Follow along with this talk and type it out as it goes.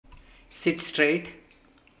Sit straight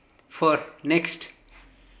for next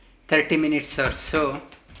 30 minutes or so.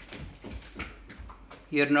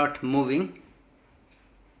 You're not moving.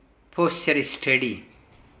 Posture is steady.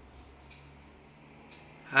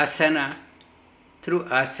 Asana. Through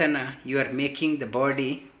asana, you are making the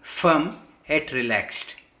body firm yet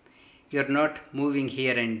relaxed. You are not moving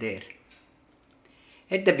here and there.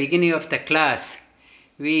 At the beginning of the class,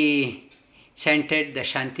 we chanted the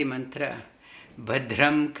Shanti mantra.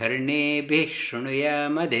 Bhadram karnebhi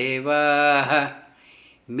shrunuyama devaha.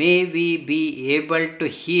 May we be able to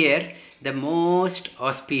hear the most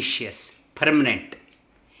auspicious, permanent.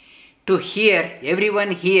 To hear,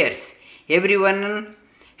 everyone hears. Everyone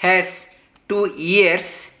has 2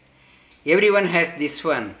 ears. Everyone has this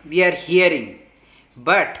one. We are hearing.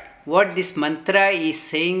 But what this mantra is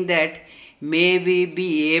saying that may we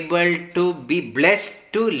be able to be blessed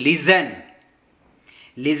to listen.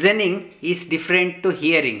 Listening is different to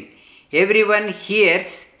hearing. Everyone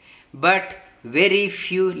hears, but very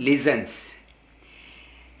few listens.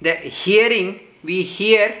 The hearing, we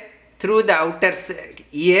hear through the outer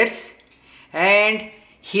ears, and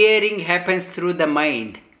hearing happens through the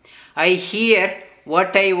mind. I hear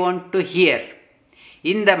what I want to hear.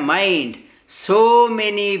 In the mind, so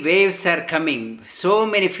many waves are coming, so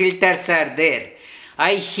many filters are there.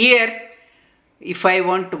 I hear, if I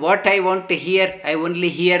want what I want to hear, I only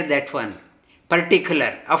hear that one,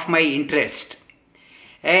 particular, of my interest.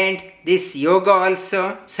 And this yoga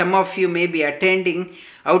also, some of you may be attending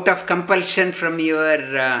out of compulsion from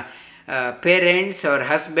your parents or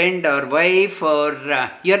husband or wife, or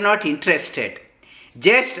you are not interested.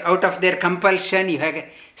 Just out of their compulsion, you have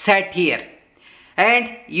sat here. And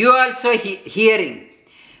you also hearing.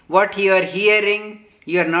 What you are hearing,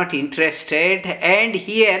 you are not interested. And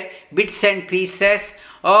hear bits and pieces,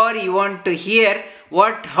 or you want to hear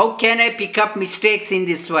how can I pick up mistakes in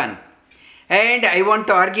this one? And I want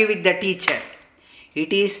to argue with the teacher.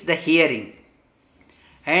 It is the hearing.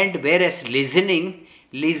 And whereas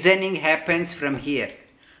listening happens from here,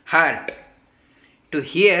 heart. To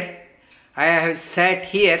hear, I have sat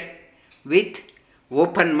here with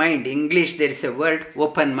open mind. In English there is a word,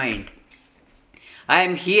 open mind. I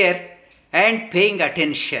am here and paying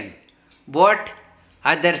attention what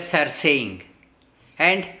others are saying.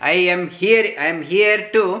 And I am here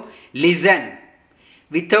to listen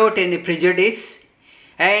without any prejudice.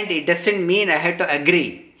 And it doesn't mean I have to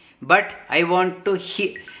agree, but I want to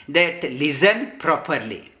listen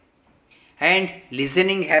properly. And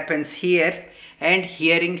listening happens here, and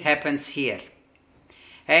hearing happens here.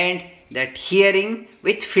 And that hearing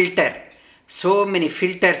with filter. So many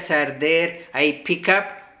filters are there. I pick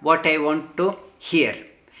up what I want to hear.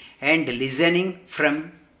 And listening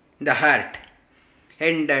from the heart.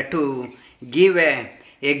 And to give an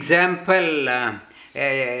example,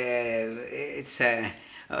 it's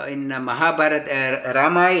in Mahabharata,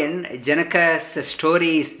 Ramayana, Janaka's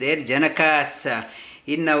story is there. Janaka's,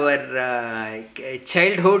 in our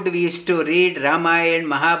childhood, we used to read Ramayana,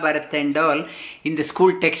 Mahabharata and all in the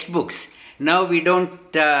school textbooks. Now we don't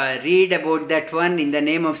read about that one in the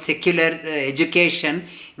name of secular education.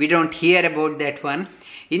 We don't hear about that one.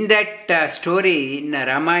 In that story, in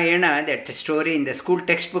Ramayana, that story in the school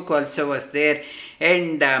textbook also was there.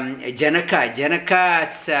 And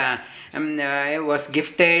Janaka's was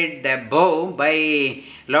gifted a bow by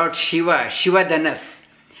Lord Shiva, Dhanush.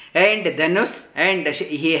 And Dhanush, and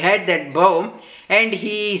he had that bow, and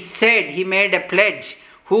he made a pledge,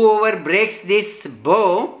 whoever breaks this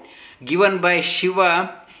bow given by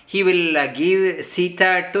Shiva, he will give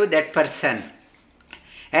Sita to that person.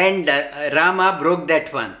 And Rama broke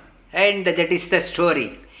that one. And that is the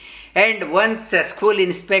story. And once a school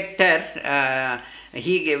inspector,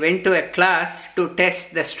 he went to a class to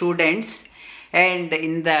test the students. And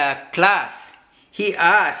in the class, he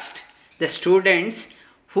asked the students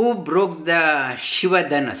who broke the Shiva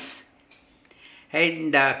Dhanush.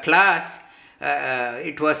 And class,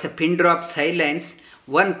 it was a pin drop silence.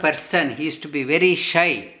 One person, he used to be very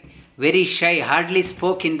shy, hardly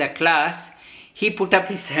spoke in the class. He put up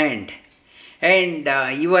his hand. And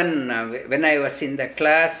even when I was in the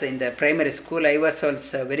class, in the primary school, I was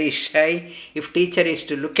also very shy. If teacher used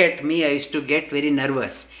to look at me, I used to get very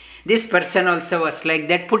nervous. This person also was like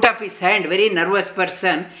that, put up his hand, very nervous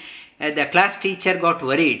person. The class teacher got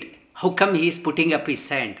worried. How come he is putting up his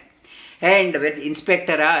hand? And when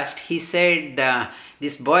inspector asked, he said,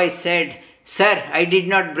 this boy said, "Sir, I did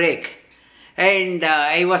not break. And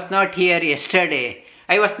I was not here yesterday.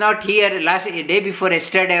 I was not here day before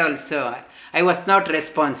yesterday also. I was not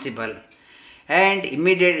responsible." And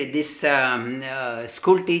immediately this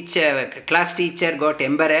school teacher, class teacher got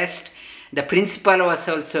embarrassed. The principal was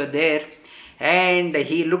also there, and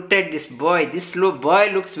he looked at this boy. This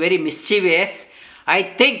boy looks very mischievous. I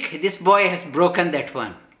think this boy has broken that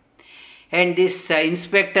one. And this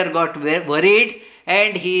inspector got worried,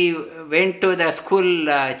 and he went to the school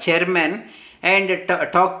chairman and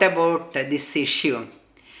talked about this issue.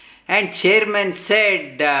 And chairman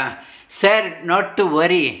said, sir, not to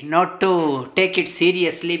worry, not to take it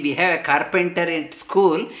seriously. We have a carpenter in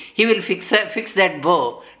school. He will fix that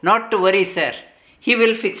bow. Not to worry, sir. He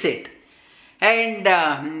will fix it. And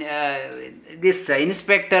this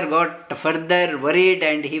inspector got further worried,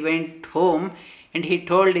 and he went home and he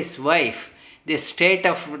told his wife the state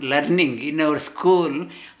of learning in our school,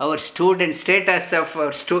 our students, status of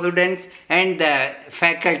our students and the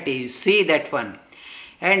faculty. You see that one.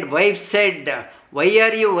 And wife said, why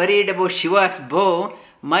are you worried about Shiva's bow?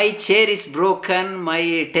 My chair is broken,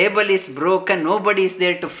 my table is broken, nobody is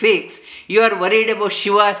there to fix. You are worried about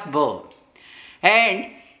Shiva's bow.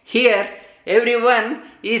 And here everyone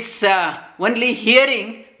is only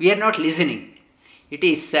hearing, we are not listening. It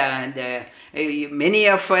is many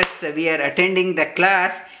of us, we are attending the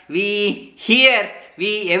class, we hear,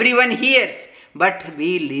 everyone hears, but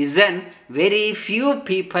we listen. Very few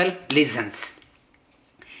people listens.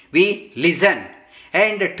 We listen,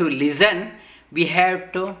 and to listen, we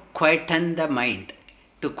have to quieten the mind.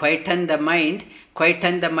 To quieten the mind,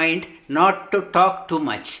 not to talk too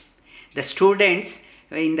much. The students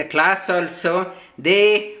in the class also,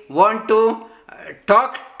 they want to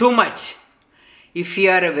talk too much. If you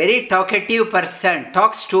are a very talkative person,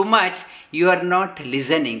 talks too much, you are not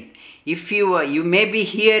listening. If you may be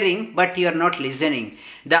hearing, but you are not listening.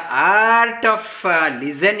 The art of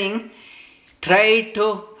listening, try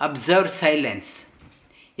to observe silence.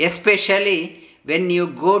 Especially when you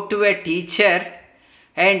go to a teacher,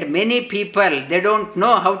 and many people, they don't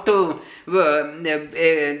know how to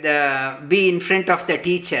be in front of the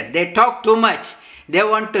teacher. They talk too much. They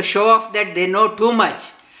want to show off that they know too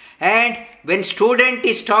much. And when student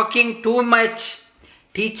is talking too much,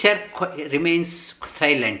 teacher remains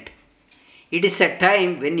silent. It is a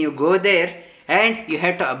time when you go there and you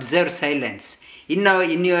have to observe silence. In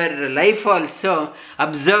your life also,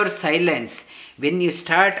 observe silence. When you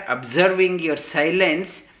start observing your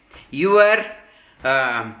silence, your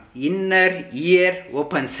inner ear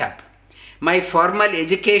opens up. My formal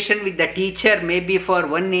education with the teacher may be for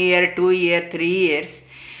 1 year, 2 years, 3 years,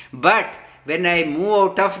 but when I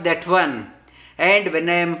move out of that one, and when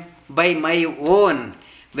I am by my own,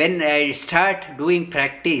 when I start doing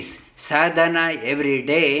practice, sadhana every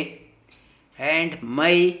day, and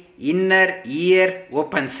my inner ear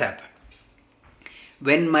opens up.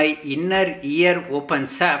 When my inner ear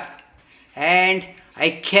opens up, and I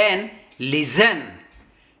can listen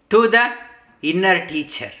to the inner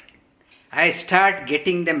teacher, I start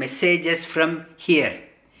getting the messages from here.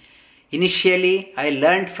 Initially, I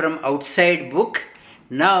learned from outside book.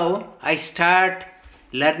 Now, I start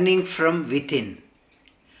learning from within.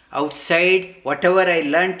 Outside, whatever I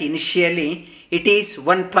learnt initially, it is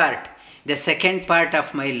one part. The second part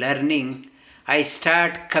of my learning, I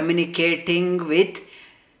start communicating with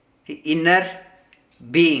inner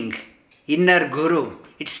being, inner guru.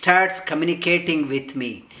 It starts communicating with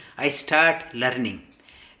me. I start learning.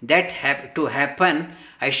 That to happen,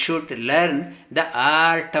 I should learn the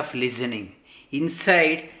art of listening.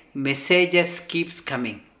 Inside, messages keeps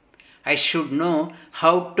coming. I should know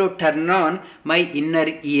how to turn on my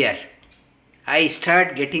inner ear. I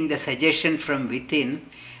start getting the suggestion from within,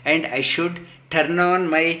 and I should turn on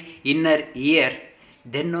my inner ear.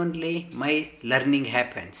 Then only my learning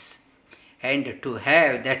happens. And to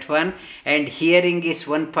have that one, and hearing is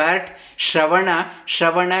one part.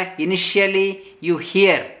 Shravana, initially you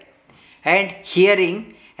hear, and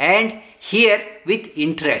hearing, and hear with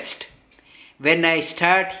interest. When I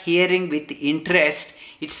start hearing with interest,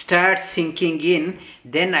 it starts sinking in,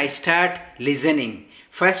 then I start listening.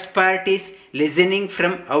 First part is listening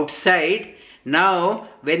from outside. Now,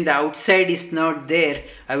 when the outside is not there,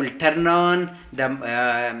 I will turn on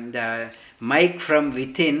the mic from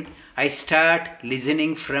within. I start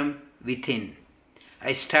listening from within.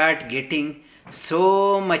 I start getting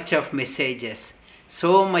so much of messages,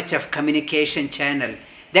 so much of communication channel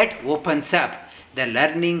that opens up. The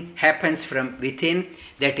learning happens from within.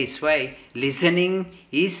 That is why listening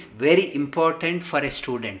is very important for a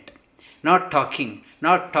student. Not talking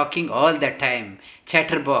all the time.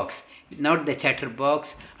 Chatterbox, not the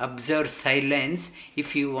chatterbox. Observe silence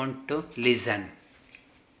if you want to listen.